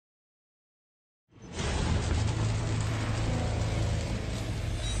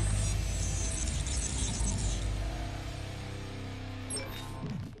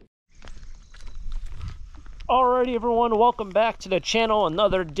Alrighty everyone, welcome back to the channel.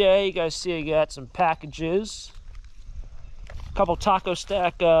 Another day. You guys see I got some packages. A couple taco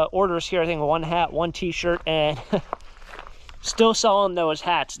stack orders here. I think one hat, one t-shirt, and still selling those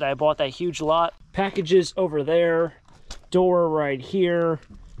hats that I bought that huge lot. Packages over there. Door right here.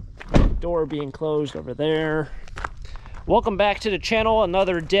 Door being closed over there. Welcome back to the channel.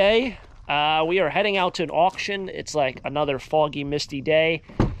 Another day. We are heading out to an auction. It's like another foggy, misty day.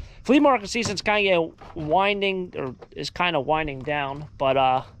 Flea market season's kind of winding down, but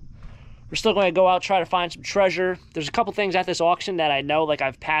we're still going to go out, try to find some treasure. There's a couple things at this auction that I know like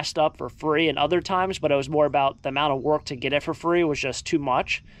I've passed up for free and other times, but it was more about the amount of work to get it for free was just too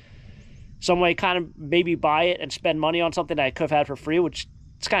much. Some way kind of maybe buy it and spend money on something that I could have had for free, which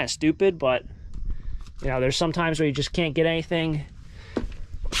it's kind of stupid, but you know, there's some times where you just can't get anything,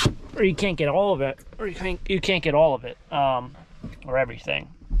 or you can't get all of it, or you can't get all of it, or everything.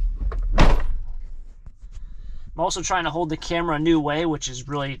 I'm also trying to hold the camera a new way, which is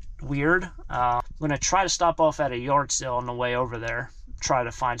really weird. I'm going to try to stop off at a yard sale on the way over there. Try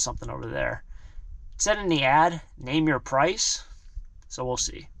to find something over there. It said in the ad, name your price. So we'll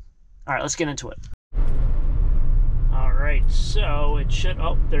see. All right, let's get into it. All right, so it should...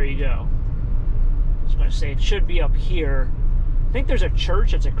 Oh, there you go. I was going to say it should be up here. I think there's a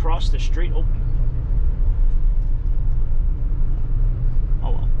church that's across the street. Oh.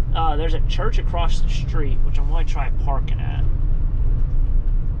 There's a church across the street, which I'm going to try parking at.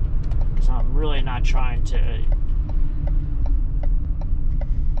 Because I'm really not trying to,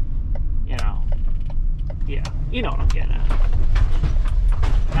 you know, yeah, you know what I'm getting at.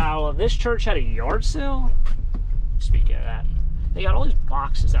 Now, if this church had a yard sale, speaking of that, they got all these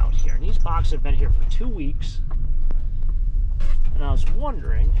boxes out here, and these boxes have been here for 2 weeks. And I was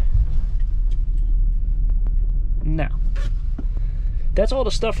wondering, no. That's all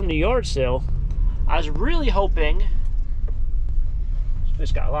the stuff from the yard sale. I was really hoping,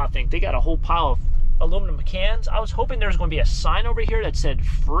 this got a lot of things. They got a whole pile of aluminum cans. I was hoping there was going to be a sign over here that said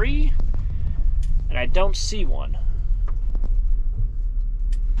free, and I don't see one.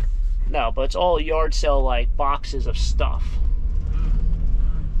 No, but it's all yard sale like boxes of stuff.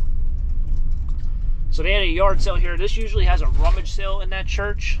 So they had a yard sale here. This usually has a rummage sale in that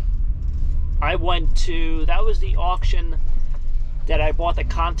church. I went to, that was the auction that I bought the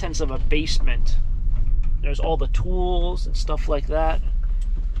contents of a basement. There's all the tools and stuff like that.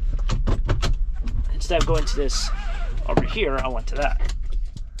 Instead of going to this over here, I went to that.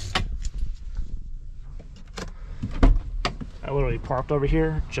 I literally parked over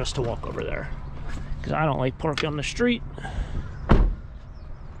here just to walk over there. Because I don't like parking on the street.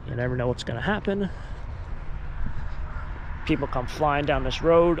 You never know what's going to happen. People come flying down this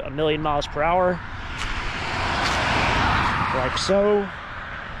road 1,000,000 miles per hour. Like so.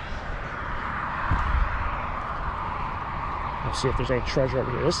 Let's see if there's any treasure over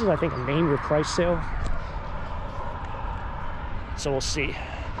here. This is, I think, a name your price sale. So we'll see.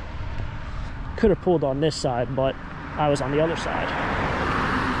 Could have pulled on this side, but I was on the other side.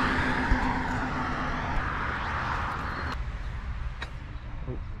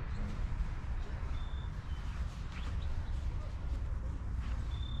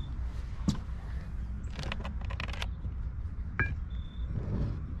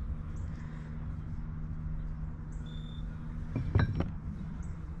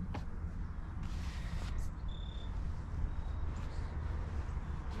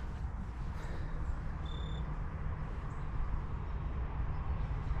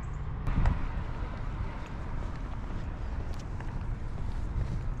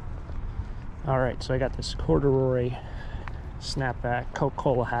 Alright, so I got this corduroy snapback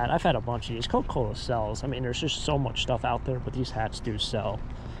Coca-Cola hat. I've had a bunch of these. Coca-Cola sells. I mean, there's just so much stuff out there, but these hats do sell.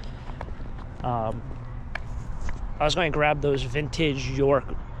 I was going to grab those vintage York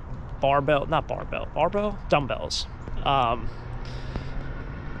dumbbells.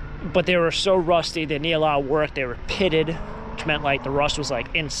 But they were so rusty, they need a lot of work. They were pitted, which meant like the rust was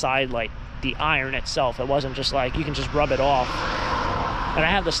like inside like the iron itself. It wasn't just like you can just rub it off. And I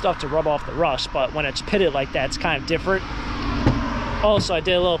have the stuff to rub off the rust, but when it's pitted like that, it's kind of different. Also, I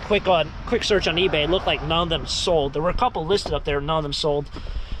did a little quick search on eBay. It looked like none of them sold. There were a couple listed up there, none of them sold.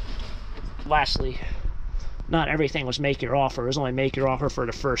 Lastly, not everything was make your offer. It was only make your offer for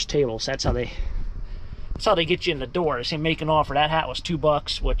the first table. So that's how they get you in the door. They say make an offer. That hat was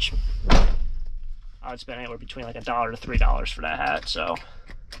 $2, which I would spend anywhere between like $1 to $3 for that hat. So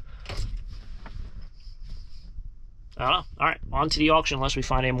I don't know. All right, on to the auction unless we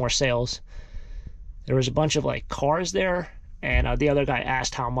find any more sales. There was a bunch of like cars there, and the other guy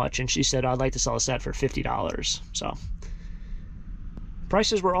asked how much, and she said, I'd like to sell a set for $50. So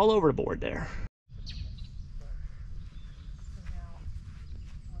prices were all over the board there.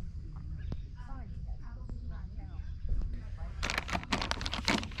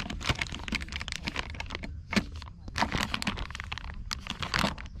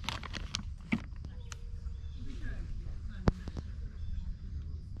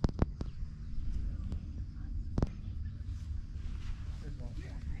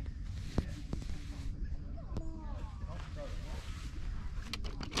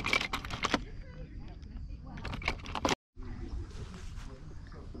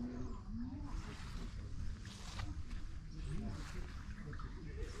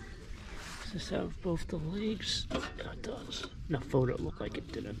 Does this have both the legs? Yeah, it does. In the photo, it looked like it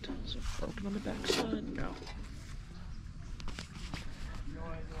didn't. Is it broken on the back side? No.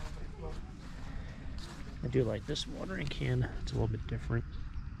 I do like this watering can. It's a little bit different.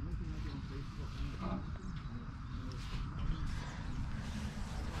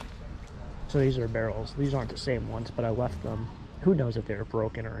 So these are barrels. These aren't the same ones, but I left them. Who knows if they were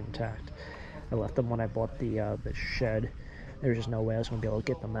broken or intact. I left them when I bought the shed. There was just no way I was going to be able to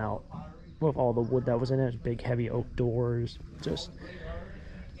get them out. With all the wood that was in it, it was big, heavy oak doors. Just,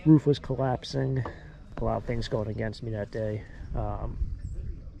 roof was collapsing. A lot of things going against me that day.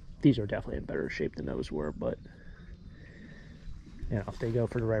 These are definitely in better shape than those were, but you know, if they go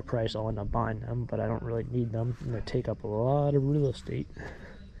for the right price, I'll end up buying them, but I don't really need them. I'm going to take up a lot of real estate,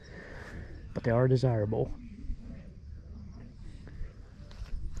 but they are desirable.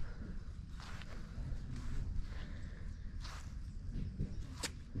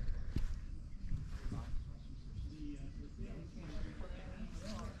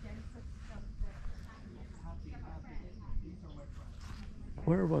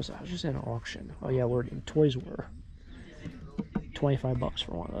 Where was I? I was just at an auction. Oh yeah, where toys were. 25 bucks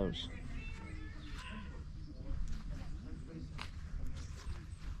for one of those.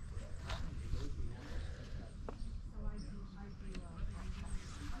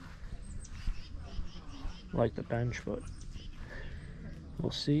 I like the bench, but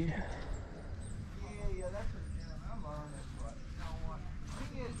we'll see.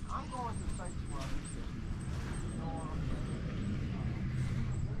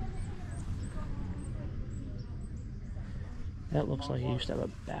 That looks like it used to have a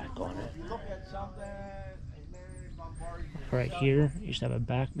back on it. Right here, it used to have a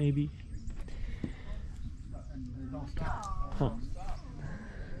back maybe. Huh.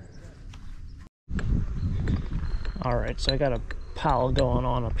 Alright, so I got a pile going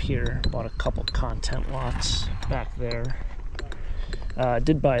on up here. Bought a couple content lots back there. I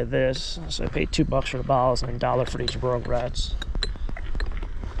did buy this, so I paid $2 for the bottles and $1 for these Rugrats.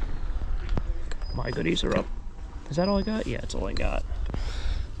 My goodies are up. Is that all I got? Yeah, that's all I got.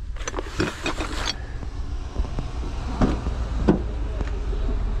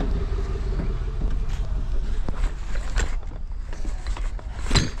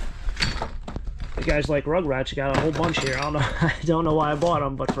 If you guys like Rugrats, you got a whole bunch here. I don't know why I bought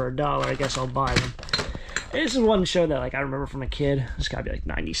them, but for $1, I guess I'll buy them. This is one show that like I remember from a kid. It's gotta be like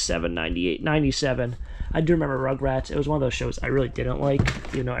 97, 98, 97. I do remember Rugrats. It was one of those shows I really didn't like,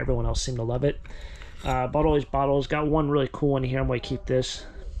 even though everyone else seemed to love it. Bought all these bottles. Got one really cool one here. I'm going to keep this.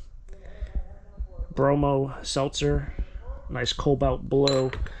 Bromo Seltzer. Nice cobalt blue.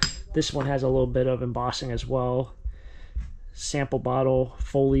 This one has a little bit of embossing as well. Sample bottle.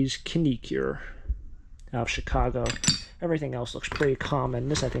 Foley's Kidney Cure out of Chicago. Everything else looks pretty common.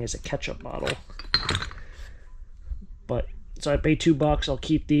 This I think is a ketchup bottle. But so I paid $2. I'll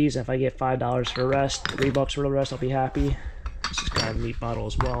keep these. If I get $5 for the rest, $3 for the rest, I'll be happy. This is kind of a neat bottle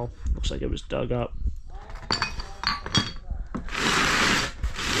as well. Looks like it was dug up.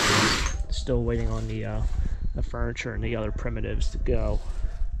 Still waiting on the furniture and the other primitives to go.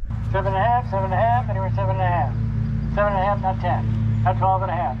 7.5, 7.5, anywhere 7.5. 7.5, not 10. Not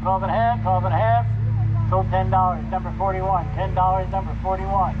 12.5. 12.5, 12.5. Sold $10. Number 41. $10, number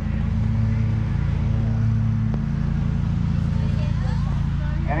 41.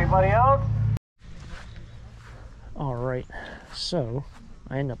 Anybody else? Alright, so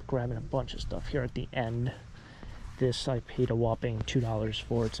I ended up grabbing a bunch of stuff here at the end. This I paid a whopping $2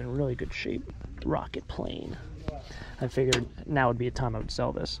 for. It's in really good shape. Rocket plane. I figured now would be a time I would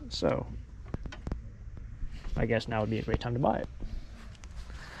sell this, so I guess now would be a great time to buy it.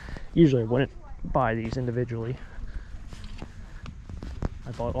 Usually I wouldn't buy these individually.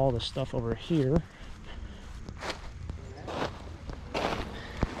 I bought all this stuff over here.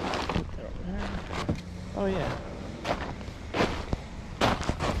 Oh yeah.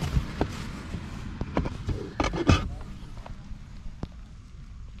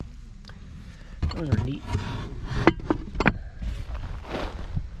 Those are neat.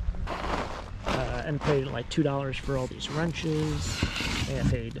 And paid like $2 for all these wrenches. And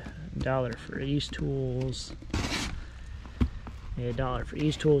I paid $1 for these tools. And $1 for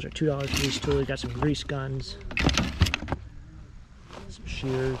these tools, or $2 for these tools. Got some grease guns, some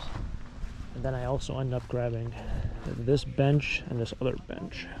shears, and then I also ended up grabbing this bench and this other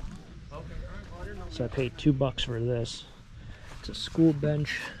bench. So I paid $2 for this. It's a school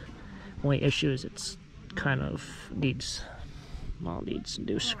bench. Only issue is it's kind of needs some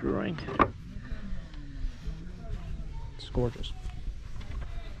new screwing. It's gorgeous.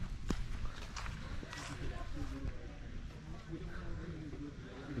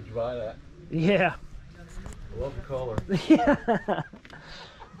 Did you buy that? Yeah. I love the color. Yeah.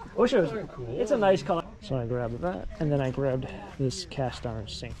 Wish it was. Cool. It's a nice color. So I grabbed that, and then I grabbed this cast iron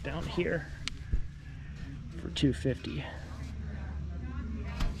sink down here for $2.50.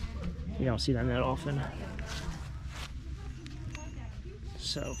 You don't see them that often.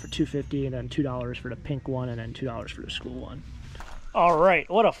 So for $2.50, and then $2 for the pink one, and then $2 for the school one. All right,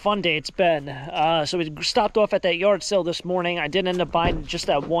 what a fun day it's been. So we stopped off at that yard sale this morning. I did end up buying just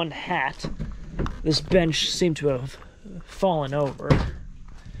that one hat. This bench seemed to have fallen over.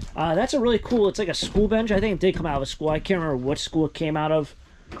 That's a really cool, it's like a school bench. I think it did come out of a school. I can't remember what school it came out of.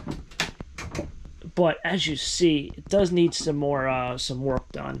 But as you see, it does need some more, some work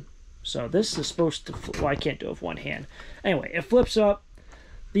done. So this is supposed to, well, I can't do it with one hand. Anyway, it flips up.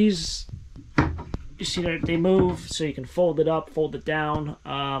 These, you see that they move, so you can fold it up, fold it down.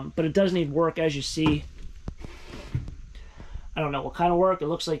 But it does need work, as you see. I don't know what kind of work. It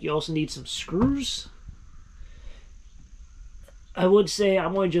looks like you also need some screws. I would say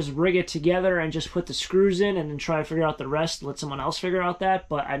I'm going to just rig it together and just put the screws in and then try to figure out the rest. Let someone else figure out that.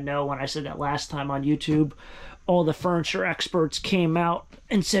 But I know when I said that last time on YouTube, all the furniture experts came out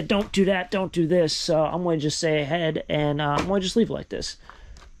and said, don't do that, don't do this. So I'm going to just say ahead, and I'm going to just leave it like this.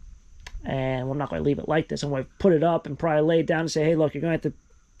 And well, I'm not going to leave it like this. I'm going to put it up and probably lay it down and say, hey, look, you're going to have to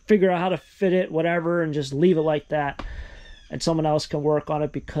figure out how to fit it, whatever, and just leave it like that. And someone else can work on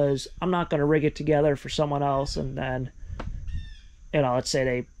it, because I'm not going to rig it together for someone else and then, you know, let's say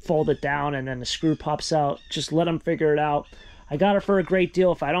they fold it down and then the screw pops out. Just let them figure it out. I got it for a great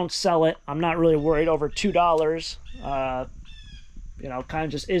deal. If I don't sell it, I'm not really worried over $2. You know, kind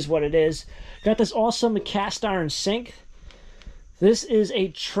of just is what it is. Got this awesome cast iron sink. This is a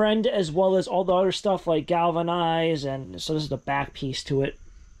trend, as well as all the other stuff like galvanize, and so this is the back piece to it.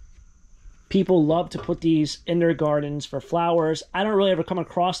 People love to put these in their gardens for flowers. I don't really ever come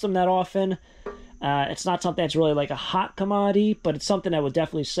across them that often. It's not something that's really like a hot commodity, but it's something that would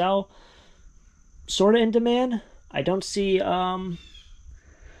definitely sell. Sort of in demand. I don't see, I'll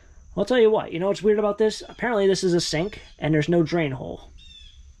tell you what, you know what's weird about this? Apparently this is a sink, and there's no drain hole.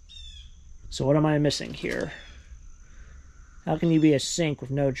 So what am I missing here? How can you be a sink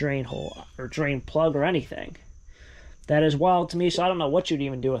with no drain hole, or drain plug, or anything? That is wild to me, so I don't know what you'd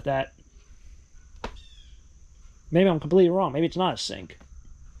even do with that. Maybe I'm completely wrong. Maybe it's not a sink.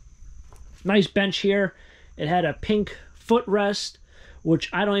 Nice bench here. It had a pink footrest, which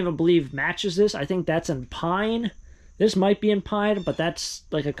I don't even believe matches this. I think that's in pine. This might be in pine, but that's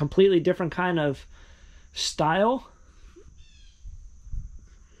like a completely different kind of style.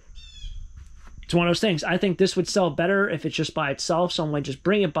 It's one of those things. I think this would sell better if it's just by itself, so I'm going to just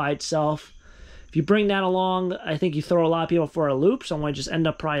bring it by itself. If you bring that along, I think you throw a lot of people for a loop, so I'm going to just end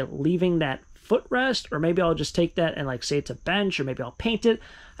up probably leaving that footrest, or maybe I'll just take that and like say it's a bench, or maybe I'll paint it.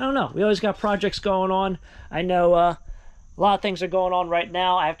 I don't know. We always got projects going on. I know a lot of things are going on right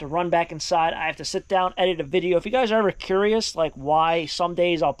now. I have to run back inside. I have to sit down, edit a video. If you guys are ever curious like why some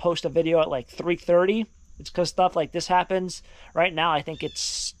days I'll post a video at like 3:30, it's because stuff like this happens. Right now I think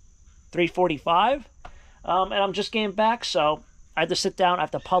it's 3:45, and I'm just getting back, so I have to sit down. I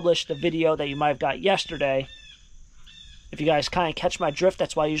have to publish the video that you might have got yesterday. If you guys kind of catch my drift,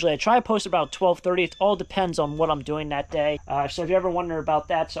 that's why usually I try to post about 12:30. It all depends on what I'm doing that day. So if you ever wonder about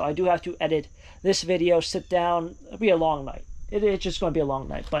that, so I do have to edit this video, sit down. It'll be a long night. It's just going to be a long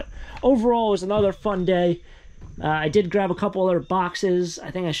night. But overall, it was another fun day. I did grab a couple other boxes.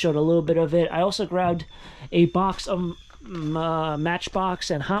 I think I showed a little bit of it. I also grabbed a box of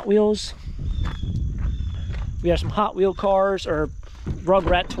Matchbox and Hot Wheels. We have some Hot Wheel cars, or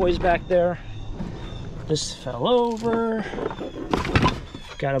Rugrat toys back there. This fell over.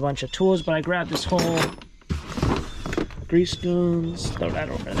 Got a bunch of tools, but I grabbed this whole grease spoons. Throw that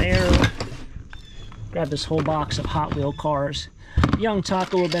over there. Grab this whole box of Hot Wheel cars. Young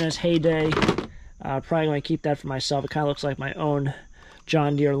Taco would have been his heyday. Probably going to keep that for myself. It kind of looks like my own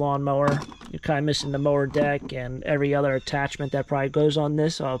John Deere lawnmower. You're kind of missing the mower deck and every other attachment that probably goes on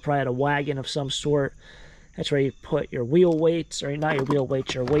this. So I'll probably had a wagon of some sort. That's where you put your wheel weights, or not your wheel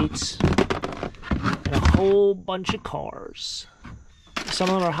weights, your weights. And a whole bunch of cars. Some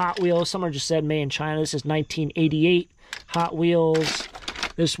of them are Hot Wheels. Some are just said made in China. This is 1988 Hot Wheels.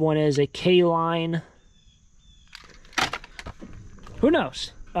 This one is a K-Line. Who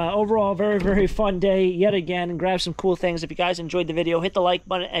knows? Overall, very, very fun day yet again. Grab some cool things. If you guys enjoyed the video, hit the like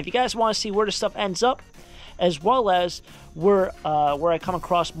button. And if you guys want to see where this stuff ends up, as well as where I come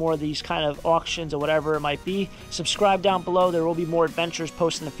across more of these kind of auctions or whatever it might be, subscribe down below. There will be more adventures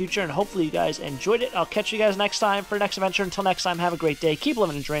posted in the future, and hopefully you guys enjoyed it. I'll catch you guys next time for the next adventure. Until next time, have a great day. Keep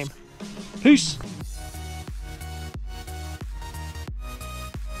living a dream. Peace.